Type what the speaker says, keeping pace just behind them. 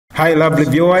Hi lovely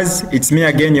viewers, it's me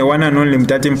again, your one and only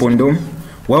Mutati Mpundu.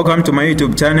 Welcome to my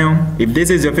YouTube channel. If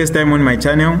this is your first time on my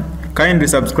channel, kindly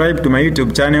subscribe to my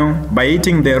YouTube channel by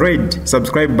hitting the red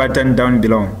subscribe button down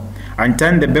below and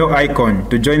turn the bell icon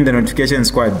to join the notification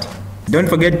squad. Don't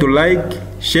forget to like,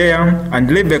 share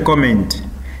and leave a comment.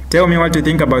 Tell me what you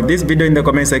think about this video in the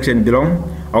comment section below.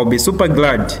 I'll be super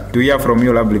glad to hear from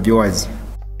you lovely viewers.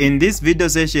 In this video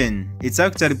session, it's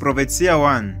actually Prophet Seer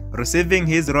 1 receiving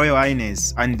his Royal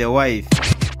Highness and the wife.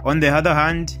 On the other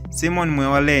hand,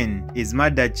 Mwewa is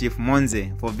mad at Chief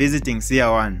Monze for visiting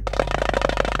Seer 1.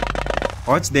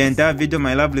 Watch the entire video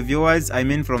my lovely viewers, I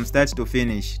mean from start to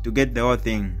finish, to get the whole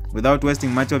thing. Without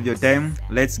wasting much of your time,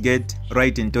 let's get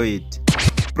right into it.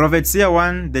 Prophet Seer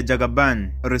 1 the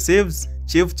Jagaban receives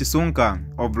Chief Chisunka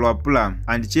of Luapula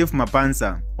and Chief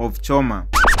Mapansa of Choma.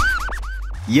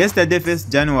 Yesterday,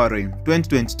 1st January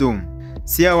 2022,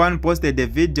 Seer 1 posted a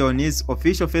video on his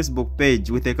official Facebook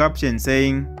page with a caption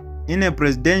saying, "In a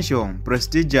presidential,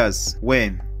 prestigious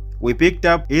way, we picked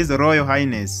up His Royal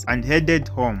Highness and headed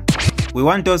home. We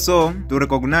want also to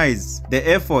recognize the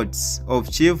efforts of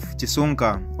Chief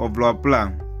Chisunka of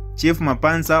Luapula, Chief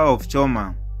Mapansa of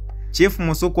Choma, Chief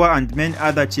Musukwa and many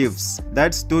other chiefs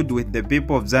that stood with the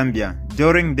people of Zambia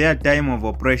during their time of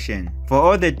oppression. For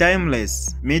all the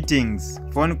timeless meetings,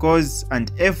 phone calls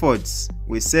and efforts,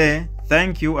 we say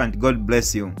thank you and God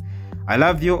bless you. I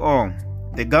love you all.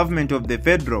 The government of the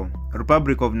Federal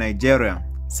Republic of Nigeria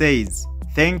says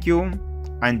thank you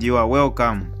and you are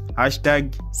welcome.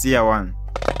 Hashtag Seer 1.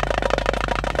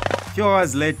 Few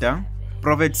hours later,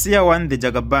 Prophet Seer 1 the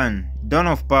Jagaban, Dawn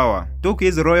of Power, took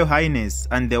His Royal Highness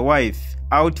and the wife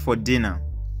out for dinner.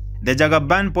 The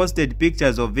Jagaban posted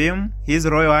pictures of him, His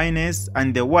Royal Highness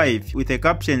and the wife with a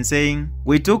caption saying,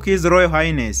 "We took His Royal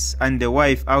Highness and the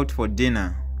wife out for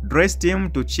dinner, dressed him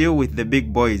to chill with the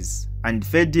big boys, and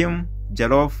fed him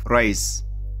jollof rice.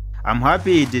 I'm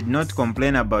happy he did not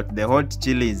complain about the hot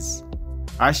chilies."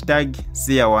 Hashtag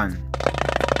Seer 1.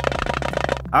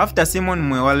 After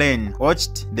Mwewa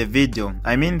watched the video,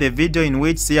 the video in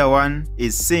which Seer 1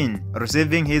 is seen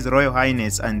receiving His Royal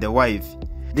Highness and the wife,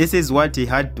 this is what he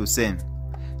had to say.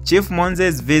 Chief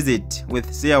Monze's visit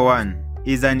with Seer 1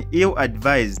 is an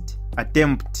ill-advised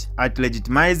attempt at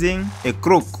legitimizing a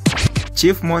crook.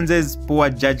 Chief Monze's poor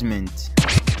judgment.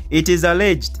 It is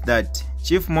alleged that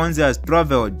Chief Monze has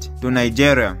traveled to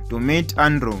Nigeria to meet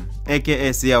Andrew,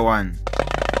 aka Seer 1.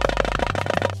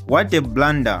 What a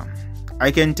blunder. I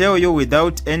can tell you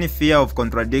without any fear of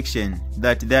contradiction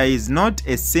that there is not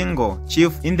a single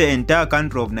chief in the entire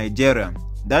country of Nigeria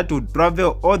that would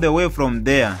travel all the way from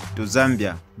there to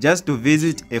Zambia just to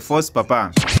visit a false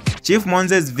papa. Chief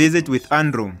Monze's visit with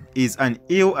Andrew is an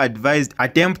ill-advised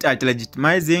attempt at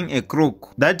legitimizing a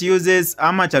crook that uses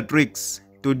amateur tricks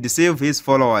to deceive his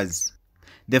followers.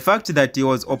 The fact that he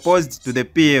was opposed to the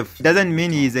PF doesn't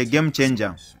mean he is a game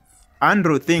changer.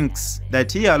 Andrew thinks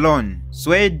that he alone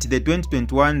swayed the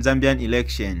 2021 Zambian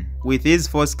election with his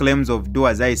false claims of "do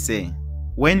as I say,"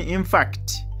 when in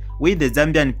fact, we the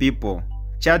Zambian people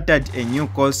chartered a new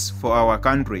course for our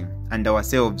country and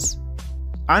ourselves.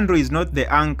 Andrew is not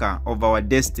the anchor of our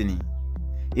destiny.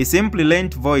 He simply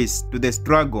lent voice to the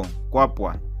struggle,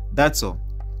 Kwapwa, that's all.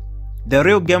 The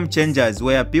real game changers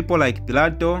were people like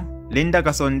Pilato, Linda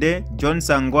Kasonde, John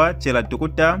Sangwa, Chela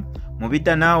Tukuta,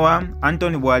 Mubita Nawa,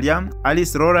 Anthony Bwalia,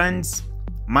 Alice Lawrence,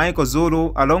 Michael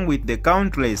Zulu, along with the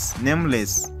countless,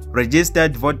 nameless,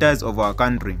 registered voters of our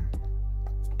country.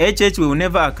 HH will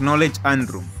never acknowledge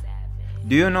Andrew.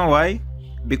 Do you know why?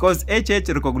 Because HH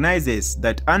recognizes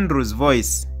that Andrew's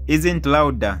voice isn't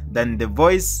louder than the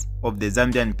voice of the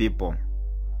Zambian people.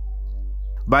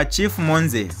 But Chief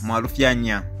Monze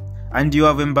Mwalufianya, and you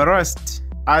have embarrassed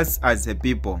us as a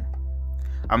people.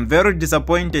 I'm very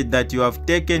disappointed that you have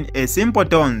taken a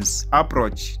simpleton's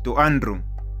approach to Andrew.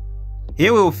 He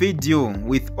will feed you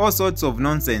with all sorts of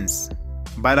nonsense.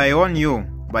 But I warn you,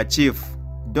 Chief,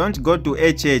 don't go to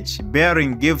HH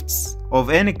bearing gifts of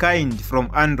any kind from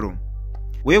Andrew.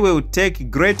 We will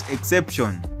take great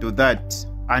exception to that,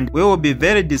 and we will be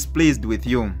very displeased with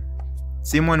you.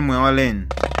 Mwewa.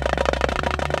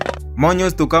 More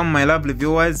news to come my lovely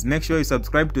viewers. Make sure you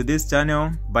subscribe to this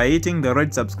channel by hitting the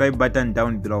red subscribe button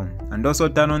down below, and also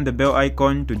turn on the bell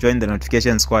icon to join the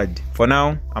notification squad. For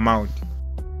now, I'm out.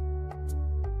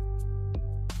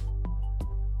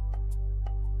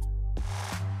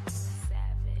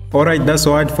 Alright, that's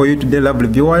all for you today lovely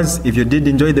viewers. If you did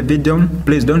enjoy the video,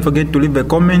 please don't forget to leave a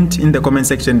comment in the comment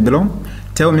section below.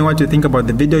 Tell me what you think about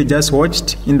the video you just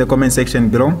watched in the comment section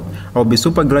below. I'll be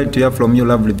super glad to hear from you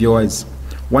lovely viewers.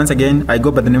 Once again, I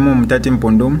go by the name of Mutati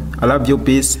Mpundu. I love you,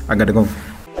 peace, I gotta go.